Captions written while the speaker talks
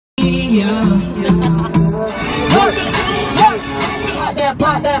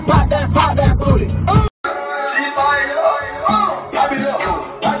Pop that booty. She fire up, pipe it up,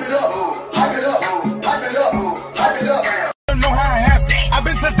 pipe it up, pipe it up, pipe it up, pipe it up. I don't know how I have to. I've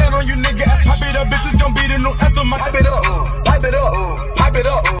been touched down on you, nigga. Pipe it up, bitches don't beat it, no anthem. Pipe it up, pipe it up, pipe it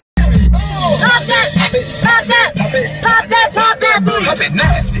up. Pop that, pop that, pop that, pop that booty. Pop it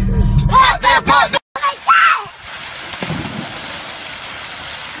nasty. Pop that, pop that.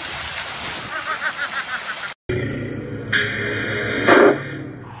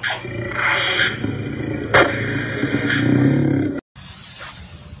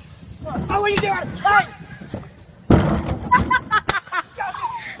 Oh, what are you doing? Hey!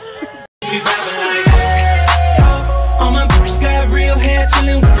 All my bitches got real hair,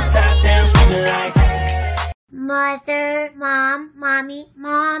 chillin' with the top down, screaming like Mother, mom, mommy,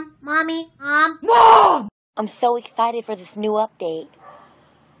 mom, mommy, mom. Mom! I'm so excited for this new update.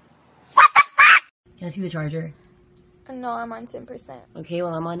 Can I see the charger? No, I'm on 10%. Okay,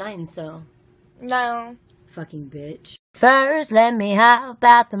 well I'm on 9, so. No. Fucking bitch. First, let me how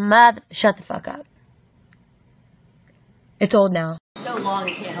about the mother. Shut the fuck up. It's old now. So long,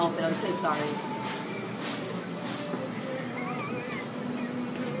 I can't help it. I'm so sorry.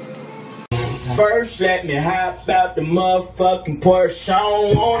 First, let me hop out the motherfucking Porsche. I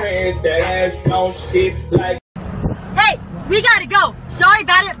don't wanna hit that ass, don't sit like. Hey, we gotta go. Sorry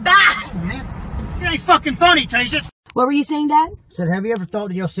about it. Bye. It ain't fucking funny, Tasia. What were you saying, Dad? Said, have you ever thought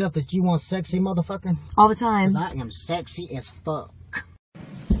to yourself that you want sexy, motherfucker? All the time. 'Cause I am sexy as fuck.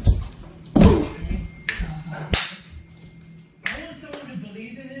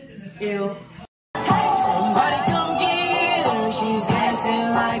 Ew. somebody come get her. She's dancing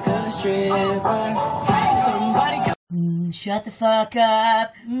like a stripper. Somebody come. Shut the fuck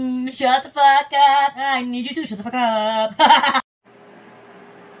up. Shut the fuck up. I need you to shut the fuck up.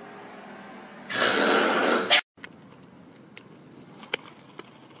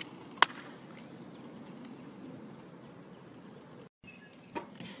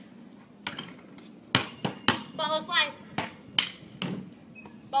 Ball's life.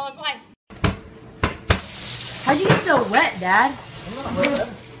 Ball's life. How'd you get so wet, Dad?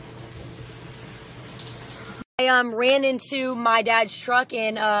 I ran into my dad's truck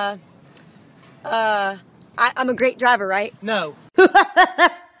and I'm a great driver, right? No.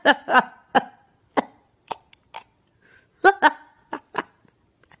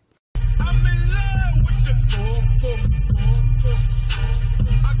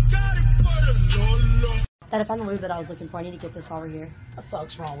 Dad, I found the lube that I was looking for. I need to get this while we're here. What the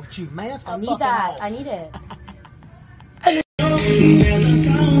fuck's wrong with you, man? Stop I need fucking that. off. I need it.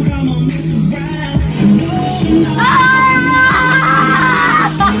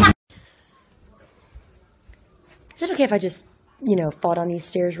 Is it okay if I just, you know, fall down these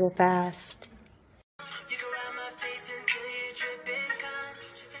stairs real fast? You can ride my face until you trip and come.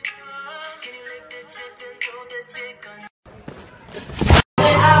 Can you lick the tip then throw the dick on?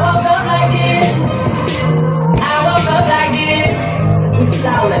 I woke up like this. I woke up like this. It's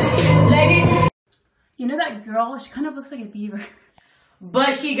flawless. Ladies. You know that girl? She kind of looks like a beaver.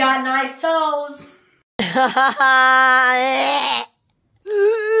 But she got nice toes. You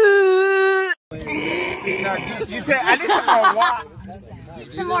said, I need some more water.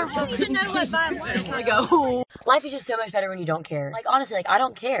 Some more. You should know what vibe I go. Life is just so much better when you don't care. Like, honestly, like, I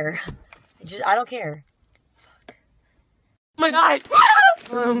don't care. I don't care. Fuck. Oh my god.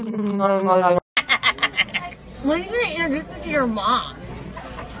 When are you gonna introduce me to your mom?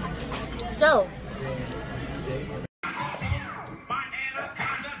 So.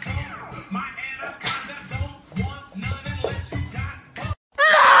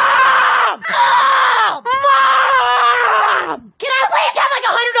 Mom! Can I please have like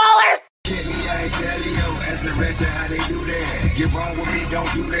 $100? Get me, I ain't tell you, as a wretch, how they do that. Get wrong with me,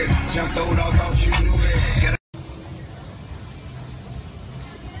 don't do that. Jump throw it all, thought you knew that.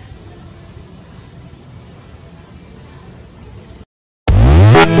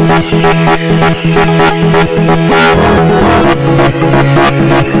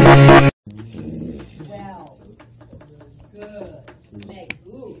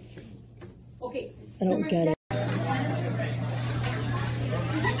 I don't get it.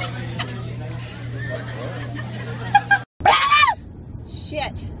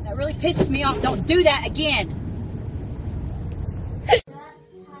 Shit, that really pisses me off. Don't do that again.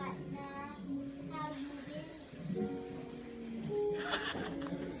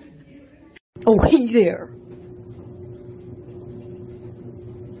 Oh, hey there.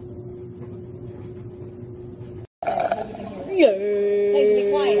 Yeah. Hey, be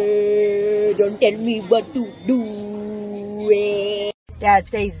quiet. Don't tell me what to do. Dad,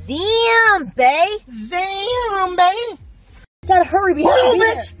 say Zombie. Zombie. Dad, hurry, we have to be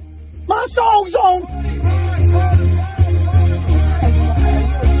there. Bitch! My song's on!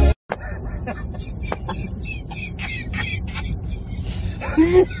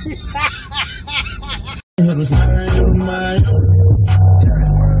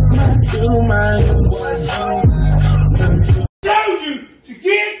 Told you to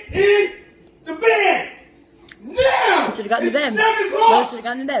get in the bed now. We should have gotten to bed. 7 We o'clock. should have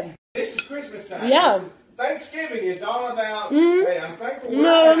gotten to bed. This is Christmas time. Yeah. Thanksgiving is all about. Hey, I'm thankful.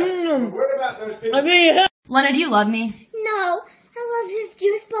 What about those people? Lena, do you love me? No, I love this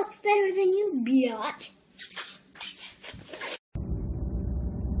juice box better than you, biatch.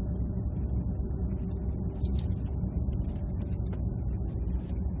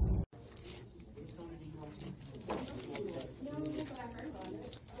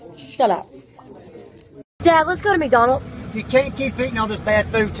 Shut up. Dad, let's go to McDonald's. You can't keep eating all this bad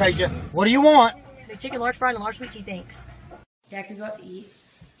food, Tasia. What do you want? Big chicken, large fry, and large sweet tea, thanks. Dad, can we go out to eat?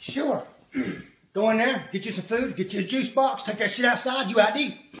 Sure. Go in there, get you some food, get you a juice box, take that shit outside, you out to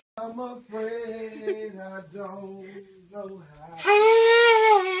eat. I'm afraid I don't know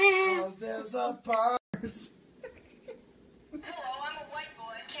how. 'Cause there's a part. I'm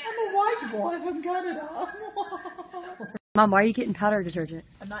a white boy. I haven't got it all. Mom, why are you getting powder detergent?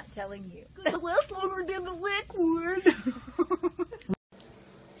 I'm not telling you. It lasts longer than the liquid.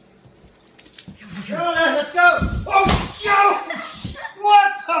 Let's go! Oh, show!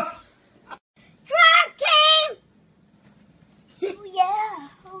 What the? Drag team! Oh, yeah.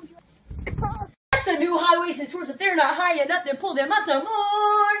 Oh, yeah. That's the new high-waisted shorts. If they're not high enough, then pull them up some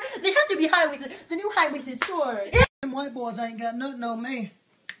more. They have to be high-waisted. The new high-waisted shorts. Them white boys ain't got nothing on me.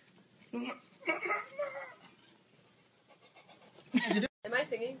 Am I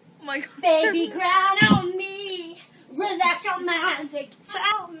singing? Oh my god. Baby, grind on me. Relax your mind. Take it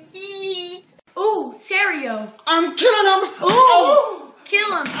on me. Ooh, stereo. I'm killing them! Ooh,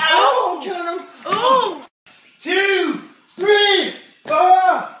 kill him. Oh, I'm killing them! Ooh. 2, 3,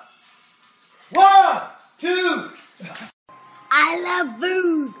 4. 1, 2. I love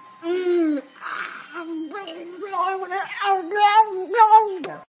food.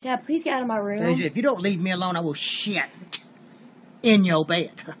 Dad, please get out of my room. Tasia, if you don't leave me alone, I will shit in your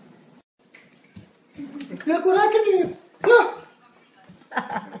bed. Look what I can do. Look.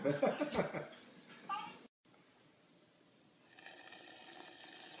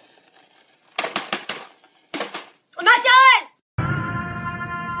 I'm not done.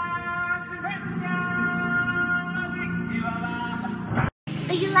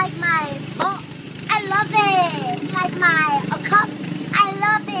 Do you like my... Oh, I love it. You like my cup? I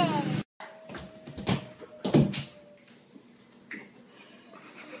love it.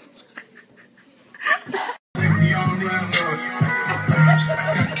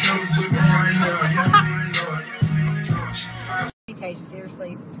 Tasia,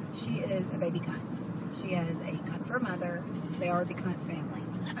 seriously, she is a baby cunt. She is a cunt for a mother. They are the cunt family.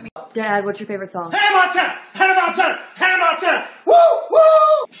 I mean, Dad, what's your favorite song? Hannah Montana! Hannah Montana! Hannah Montana! Woo!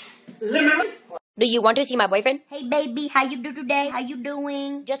 Woo! Do you want to see my boyfriend? Hey baby, how you do today? How you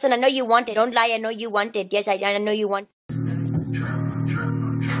doing? Justin, I know you want it. Don't lie, I know you want it. Yes, I know you want it.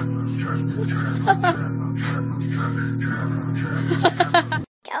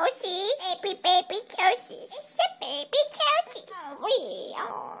 Toesies, baby toesies. It's a baby toesies. Oh, we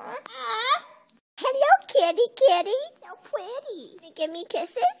are. Hello, kitty. So pretty. You give me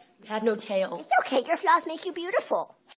kisses? You have no tail. It's okay, your flaws make you beautiful.